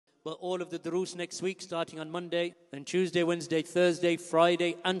But all of the duroos next week, starting on Monday, and Tuesday, Wednesday, Thursday,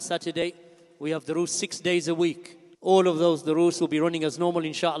 Friday, and Saturday, we have duroos 6 days a week. All of those duroos will be running as normal,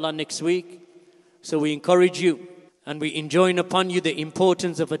 inshallah, next week. So we encourage you, and we enjoin upon you the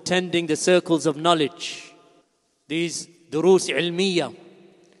importance of attending the circles of knowledge. These duroos ilmiya,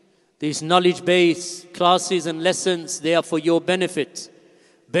 these knowledge-based classes and lessons, they are for your benefit.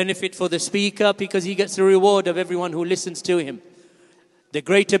 Benefit for the speaker because he gets the reward of everyone who listens to him. The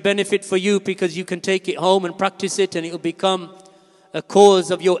greater benefit for you because you can take it home and practice it, and it will become a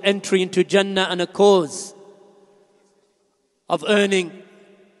cause of your entry into Jannah and a cause of earning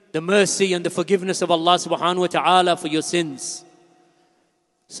the mercy and the forgiveness of Allah subhanahu wa ta'ala for your sins.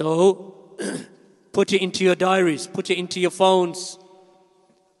 So put it into your diaries, put it into your phones,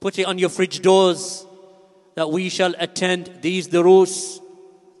 put it on your fridge doors, that we shall attend these duroos,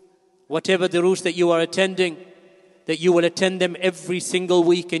 whatever duroos that you are attending, that you will attend them every single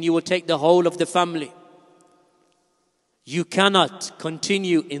week, and you will take the whole of the family. You cannot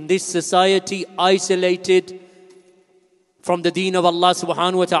continue in this society isolated from the deen of Allah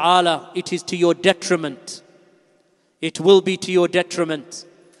subhanahu wa ta'ala. It is to your detriment. It will be to your detriment.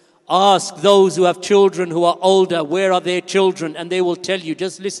 Ask those who have children who are older, where are their children? And they will tell you,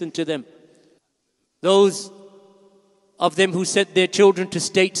 just listen to them. Those of them who sent their children to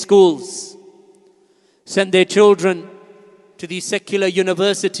state schools, sent their children to these secular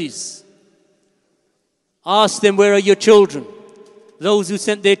universities. Ask them, where are your children? Those who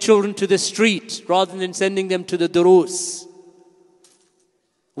sent their children to the street rather than sending them to the duroos,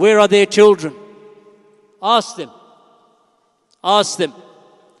 where are their children? Ask them. Ask them.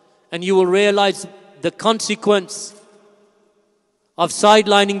 And you will realize the consequence of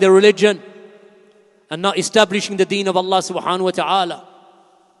sidelining the religion and not establishing the deen of Allah subhanahu wa ta'ala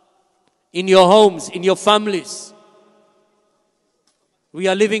in your homes, in your families. We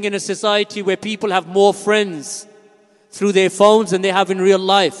are living in a society where people have more friends through their phones than they have in real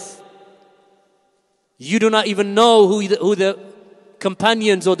life. You do not even know who the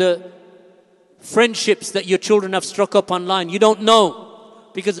companions or the friendships that your children have struck up online. You don't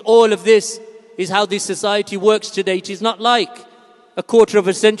know, because all of this is how this society works today. It is not like a quarter of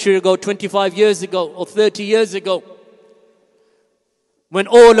a century ago, 25 years ago, or 30 years ago, when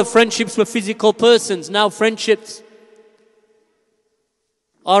all of friendships were physical persons. Now friendships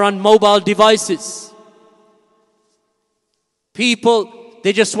are on mobile devices. People,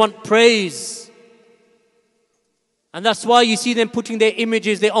 they just want praise. And that's why you see them putting their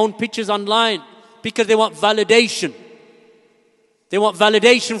images, their own pictures online, because they want validation. They want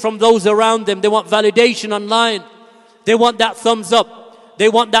validation from those around them. They want validation online. They want that thumbs up. They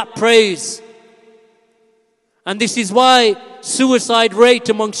want that praise. And this is why suicide rate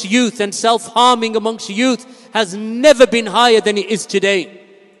amongst youth and self-harming amongst youth has never been higher than it is today,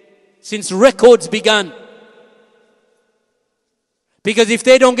 since records began. Because if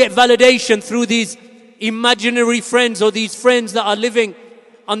they don't get validation through these imaginary friends, or these friends that are living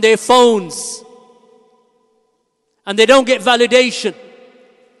on their phones, and they don't get validation,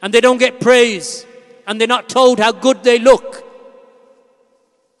 and they don't get praise, and they're not told how good they look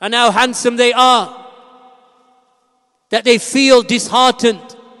and how handsome they are, that they feel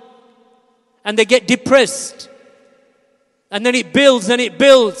disheartened and they get depressed, and then it builds and it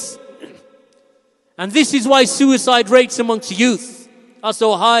builds. And this is why suicide rates amongst youth are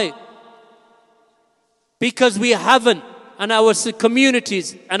so high, because we haven't, and our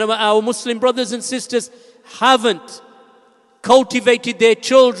communities and our Muslim brothers and sisters haven't cultivated their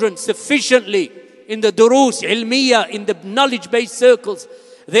children sufficiently in the duroos ilmiya, in the knowledge-based circles.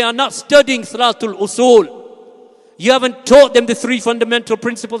 They are not studying Thalathul Usul. You haven't taught them the 3 fundamental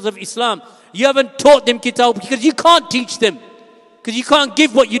principles of Islam. You haven't taught them Kitab, because you can't teach them, because you can't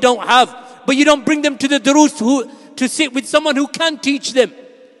give what you don't have. But you don't bring them to the duroos to sit with someone who can teach them.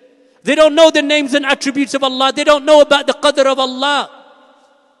 They don't know the names and attributes of Allah. They don't know about the qadr of Allah.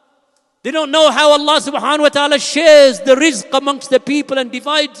 They don't know how Allah subhanahu wa ta'ala shares the rizq amongst the people and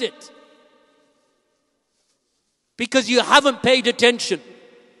divides it, because you haven't paid attention.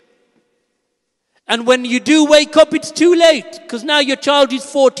 And when you do wake up, it's too late, because now your child is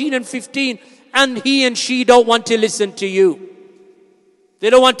 14 and 15 and he and she don't want to listen to you. They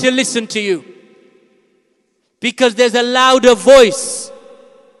don't want to listen to you because there's a louder voice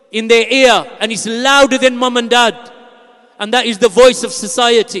in their ear, and it's louder than mom and dad. And that is the voice of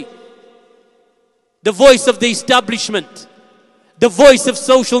society, the voice of the establishment, the voice of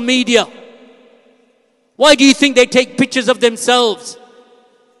social media. Why do you think they take pictures of themselves?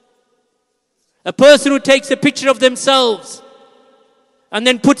 A person who takes a picture of themselves and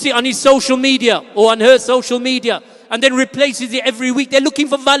then puts it on his social media or on her social media and then replaces it every week. They're looking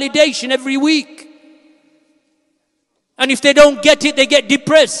for validation every week. And if they don't get it, they get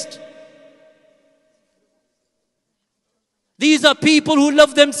depressed. These are people who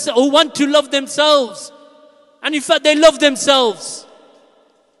love who want to love themselves. And in fact, they love themselves.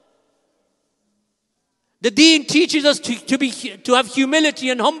 The Deen teaches us to have humility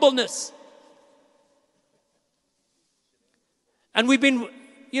and humbleness. And we've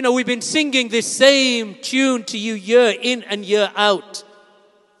been singing this same tune to you year in and year out.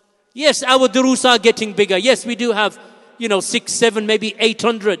 Yes, our duroos are getting bigger. Yes, we do have, 6, 7, maybe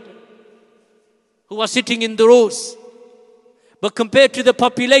 800 who are sitting in duroos. But compared to the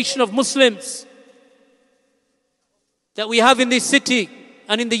population of Muslims that we have in this city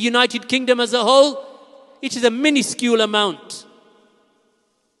and in the United Kingdom as a whole, it is a minuscule amount.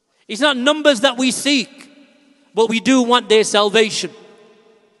 It's not numbers that we seek, but we do want their salvation.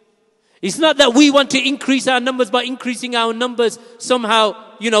 It's not that we want to increase our numbers. By increasing our numbers, somehow,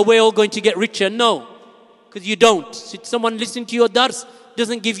 we're all going to get richer. No, because you don't. Someone listening to your dars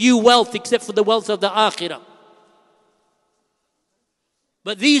doesn't give you wealth except for the wealth of the akhirah.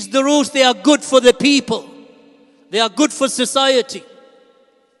 But these duroos, they are good for the people. They are good for society.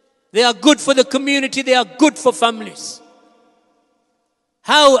 They are good for the community. They are good for families.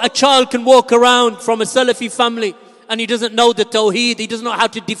 How a child can walk around from a Salafi family and he doesn't know the Tawheed, he doesn't know how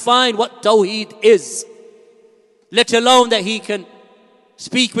to define what Tawheed is, let alone that he can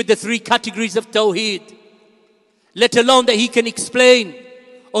speak with the 3 categories of Tawheed, let alone that he can explain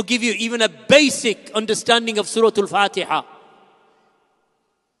or give you even a basic understanding of Surah Al-Fatiha.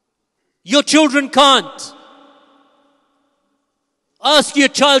 Your children can't. Ask your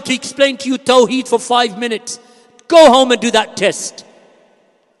child to explain to you Tawheed for 5 minutes. Go home and do that test.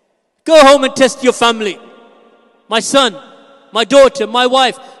 Go home and test your family. My son, my daughter, my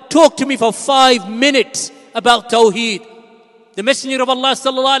wife, talk to me for 5 minutes about Tawheed. The Messenger of Allah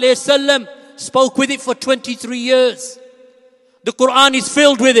sallallahu alayhi wasallam spoke with it for 23 years. The Quran is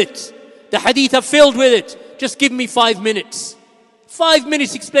filled with it. The Hadith are filled with it. Just give me 5 minutes. 5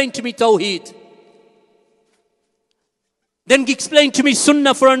 minutes, explain to me Tawheed. Then explain to me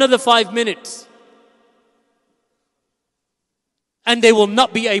Sunnah for another 5 minutes. And they will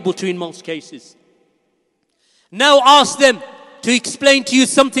not be able to in most cases. Now ask them to explain to you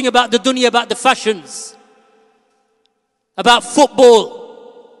something about the dunya, about the fashions, about football.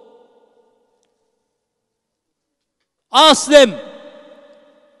 Ask them.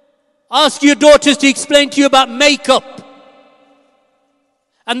 Ask your daughters to explain to you about makeup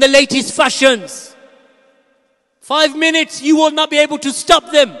and the latest fashions. 5 minutes, you will not be able to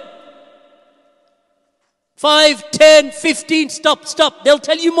stop them. 5, 10, 15, stop. They'll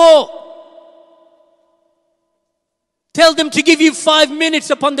tell you more. Tell them to give you 5 minutes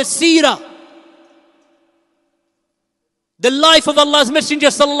upon the seerah, the life of Allah's Messenger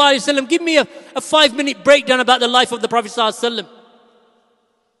sallallahu alaihi wasallam. Give me a 5-minute breakdown about the life of the Prophet sallallahu alaihi wasallam.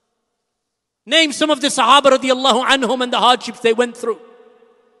 Name some of the Sahaba radiallahu anhum and the hardships they went through.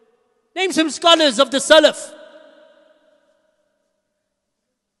 Name some scholars of the Salaf.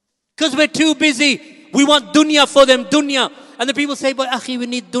 Because we're too busy. We want dunya for them, dunya. And the people say, but akhi, we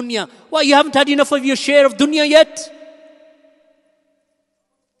need dunya. Why, you haven't had enough of your share of dunya yet?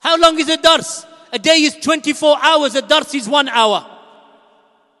 How long is a dars? A day is 24 hours, a dars is 1 hour.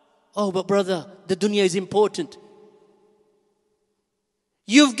 Oh, but brother, the dunya is important.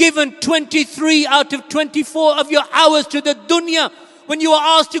 You've given 23 out of 24 of your hours to the dunya. When you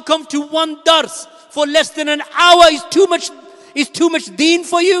are asked to come to 1 dars for less than an hour, is too much deen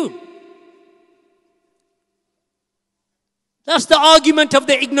for you. That's the argument of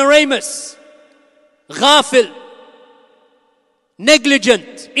the ignoramus, ghafil,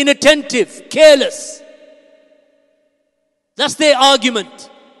 negligent, inattentive, careless. That's their argument.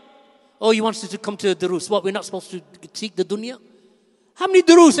 Oh, you want us to come to the durus. What, we're not supposed to seek the dunya? How many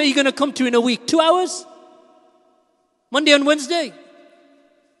durus are you going to come to in a week? 2 hours? Monday and Wednesday?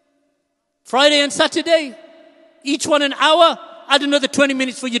 Friday and Saturday? Each one an hour? Add another 20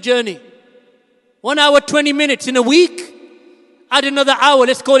 minutes for your journey. 1 hour, 20 minutes in a week? Add another hour.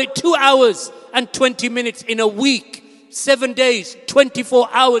 Let's call it 2 hours and 20 minutes in a week. 7 days, 24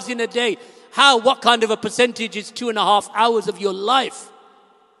 hours in a day. What kind of a percentage is 2.5 hours of your life?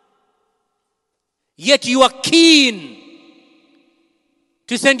 Yet you are keen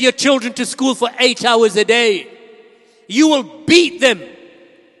to send your children to school for 8 hours a day. You will beat them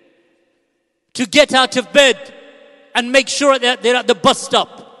to get out of bed and make sure that they're at the bus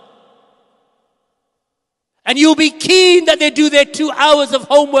stop. And you'll be keen that they do their 2 hours of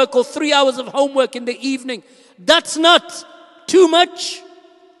homework or 3 hours of homework in the evening. That's not too much.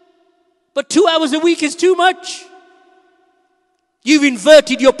 But 2 hours a week is too much. You've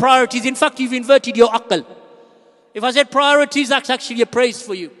inverted your priorities. In fact, you've inverted your aql. If I said priorities, that's actually a praise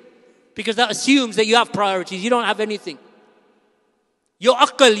for you. Because that assumes that you have priorities. You don't have anything. Your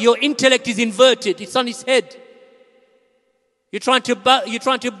aql, your intellect is inverted. It's on its head. You're trying to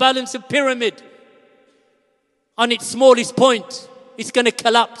balance a pyramid on its smallest point. It's going to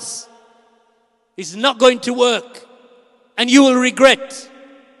collapse. It's not going to work. And you will regret.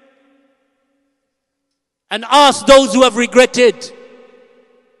 And ask those who have regretted,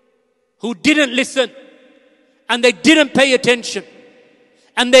 who didn't listen, and they didn't pay attention,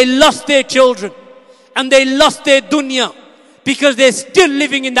 and they lost their children, and they lost their dunya, because they're still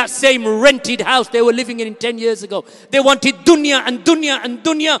living in that same rented house they were living in 10 years ago. They wanted dunya and dunya and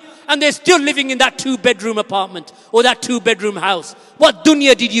dunya, and they're still living in that 2-bedroom apartment or that 2-bedroom house. What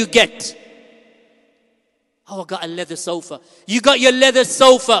dunya did you get? Oh, I got a leather sofa. You got your leather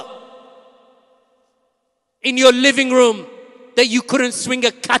sofa in your living room that you couldn't swing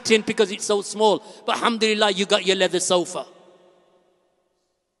a cat in because it's so small. But alhamdulillah, you got your leather sofa.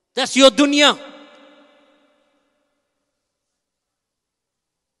 That's your dunya.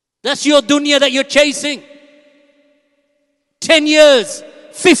 That's your dunya that you're chasing. 10 years,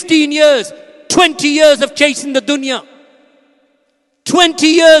 15 years, 20 years of chasing the dunya. 20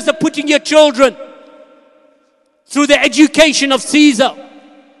 years of putting your children through the education of Caesar.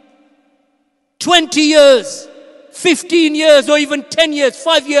 20 years, 15 years, or even 10 years,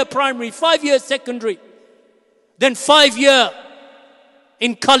 5-year primary, 5-year secondary, then 5-year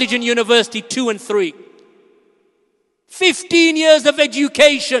in college and university, 2 and 3. 15 years of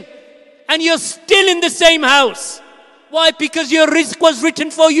education, and you're still in the same house. Why? Because your rizq was written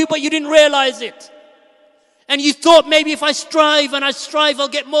for you, but you didn't realize it. And you thought maybe if I strive and I strive, I'll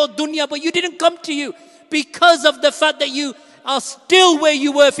get more dunya, but you didn't come to you because of the fact that you are still where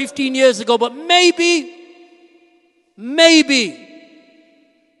you were 15 years ago. But maybe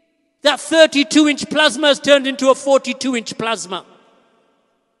that 32-inch plasma has turned into a 42-inch plasma.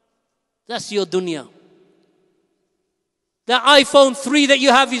 That's your dunya. The iPhone 3 that you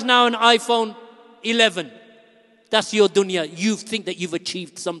have is now an iPhone 11. That's your dunya. You think that you've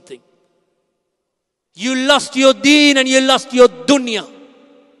achieved something. You lost your deen and you lost your dunya.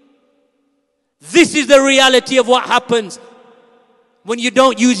 This is the reality of what happens when you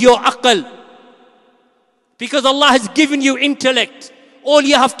don't use your aql. Because Allah has given you intellect. All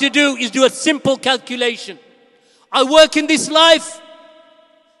you have to do is do a simple calculation. I work in this life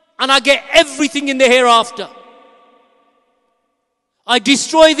and I get everything in the hereafter. I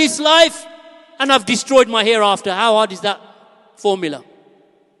destroy this life and I've destroyed my hereafter. How hard is that formula?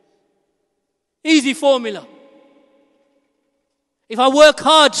 Easy formula. If I work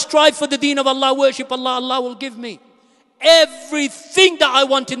hard, strive for the deen of Allah, worship Allah, Allah will give me everything that I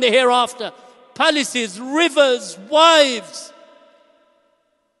want in the hereafter. Palaces, rivers, wives,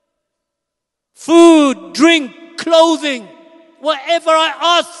 food, drink, clothing, whatever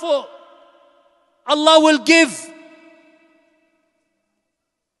I ask for, Allah will give.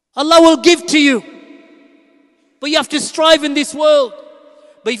 Allah will give to you. But you have to strive in this world.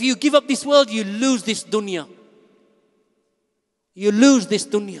 But if you give up this world, you lose this dunya. You lose this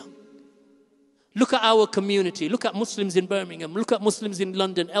dunya. Look at our community. Look at Muslims in Birmingham. Look at Muslims in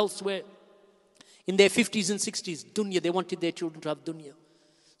London, elsewhere. In their 50s and 60s, dunya, they wanted their children to have dunya.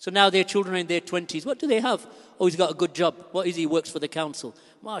 So now their children are in their 20s. What do they have? Oh, he's got a good job. What is he? He works for the council.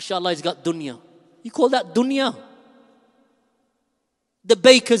 MashaAllah, he's got dunya. You call that dunya? The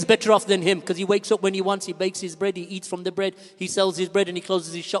baker's better off than him because he wakes up when he wants, he bakes his bread, he eats from the bread, he sells his bread and he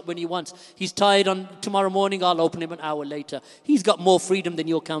closes his shop when he wants. He's tired on tomorrow morning, I'll open him an hour later. He's got more freedom than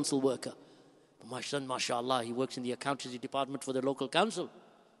your council worker. But my son, mashallah, he works in the accountancy department for the local council.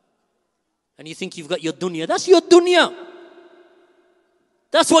 And you think you've got your dunya. That's your dunya.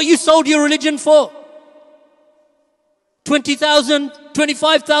 That's what you sold your religion for. 20,000,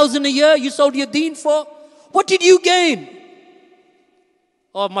 25,000 a year you sold your deen for. What did you gain?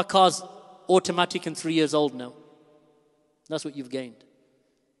 Oh, my car's automatic and 3 years old now. That's what you've gained.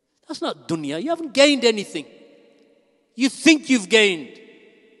 That's not dunya. You haven't gained anything. You think you've gained.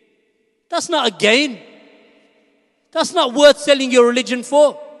 That's not a gain. That's not worth selling your religion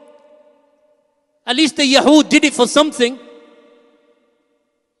for. At least the Yahud did it for something.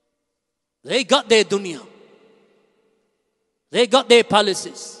 They got their dunya. They got their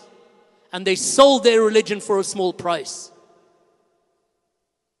palaces. And they sold their religion for a small price.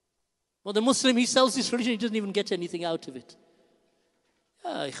 Well, the Muslim, he sells his religion, he doesn't even get anything out of it.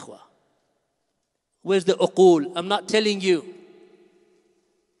 Ya ikhwa. Where's the uqul? I'm not telling you.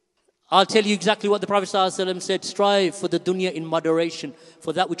 I'll tell you exactly what the Prophet ﷺ said. Strive for the dunya in moderation,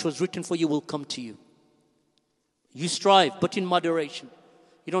 for that which was written for you will come to you. You strive, but in moderation.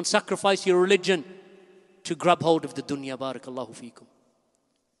 You don't sacrifice your religion to grab hold of the dunya. Barakallahu feekum.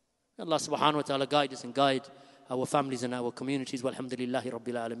 Allah subhanahu wa ta'ala guide us and guide our families and our communities. Walhamdulillahi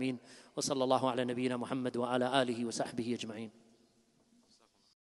rabbil alameen. Wa sallallahu ala nabiyyina Muhammad wa ala alihi wa sahbihi ajma'in.